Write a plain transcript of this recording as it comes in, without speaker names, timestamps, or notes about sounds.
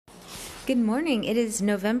Good morning. It is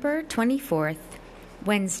November 24th,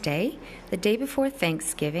 Wednesday, the day before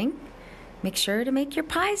Thanksgiving. Make sure to make your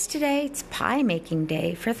pies today. It's pie making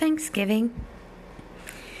day for Thanksgiving.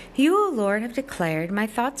 You, O Lord, have declared, my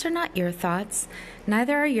thoughts are not your thoughts,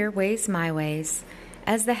 neither are your ways my ways.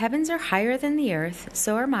 As the heavens are higher than the earth,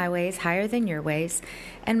 so are my ways higher than your ways,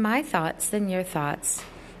 and my thoughts than your thoughts.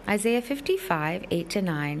 Isaiah 55,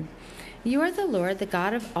 8-9. You are the Lord, the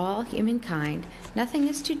God of all humankind. Nothing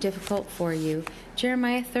is too difficult for you.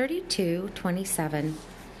 Jeremiah 32:27.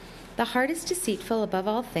 The heart is deceitful above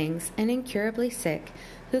all things and incurably sick.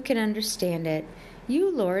 Who can understand it?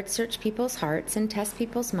 You, Lord, search people's hearts and test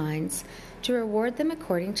people's minds, to reward them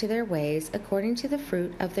according to their ways, according to the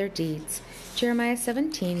fruit of their deeds. Jeremiah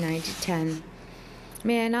 17:9-10.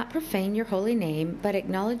 May I not profane your holy name, but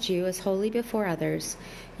acknowledge you as holy before others.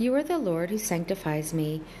 You are the Lord who sanctifies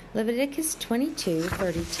me. Leviticus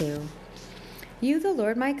 22:32. You, the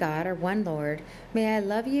Lord my God, are one Lord. May I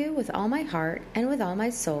love you with all my heart, and with all my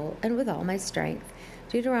soul, and with all my strength.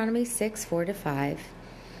 Deuteronomy 6:4-5.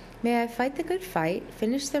 May I fight the good fight,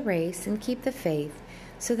 finish the race, and keep the faith,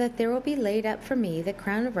 so that there will be laid up for me the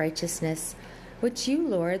crown of righteousness, which you,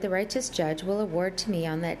 Lord, the righteous judge, will award to me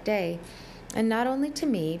on that day. And not only to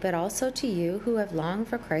me, but also to you who have longed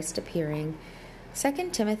for Christ's appearing.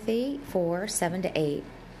 2 Timothy 4:7-8.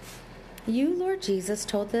 You, Lord Jesus,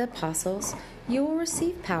 told the apostles, you will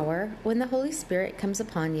receive power when the Holy Spirit comes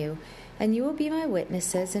upon you, and you will be my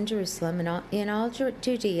witnesses in Jerusalem and in all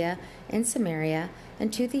Judea and Samaria,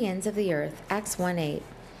 and to the ends of the earth. Acts 1:8.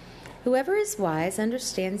 Whoever is wise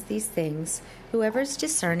understands these things. Whoever is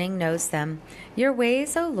discerning knows them. Your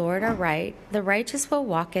ways, O Lord, are right. The righteous will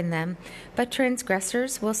walk in them, but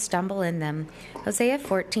transgressors will stumble in them. Hosea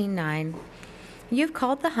 14:9. You have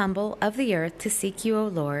called the humble of the earth to seek you, O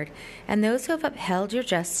Lord, and those who have upheld your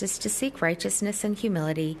justice to seek righteousness and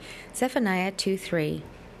humility. Zephaniah 2:3.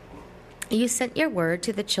 You sent your word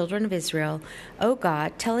to the children of Israel, O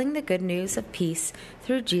God, telling the good news of peace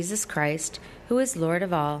through Jesus Christ, who is Lord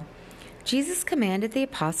of all. Jesus commanded the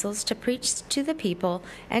apostles to preach to the people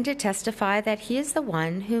and to testify that he is the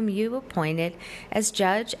one whom you appointed as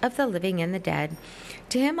judge of the living and the dead.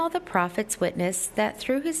 To him all the prophets witness that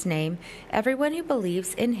through his name everyone who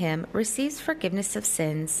believes in him receives forgiveness of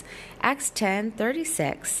sins. Acts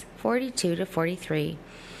 10:36, 42-43.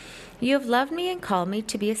 You have loved me and called me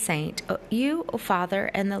to be a saint. You, O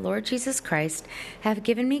Father, and the Lord Jesus Christ have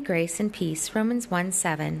given me grace and peace. Romans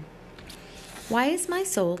 1:7. Why is my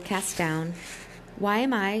soul cast down? Why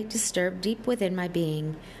am I disturbed deep within my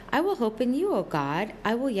being? I will hope in you, O God.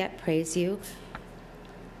 I will yet praise you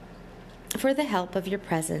for the help of your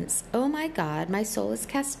presence. O my God, my soul is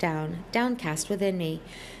cast down, downcast within me.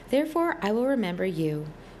 Therefore I will remember you.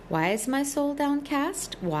 Why is my soul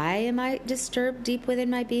downcast? Why am I disturbed deep within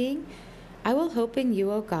my being? I will hope in you,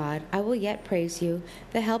 O God. I will yet praise you,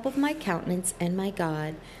 the help of my countenance and my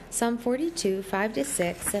God. Psalm 42,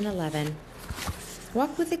 5-6 and 11.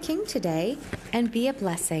 Walk with the King today and be a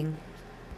blessing.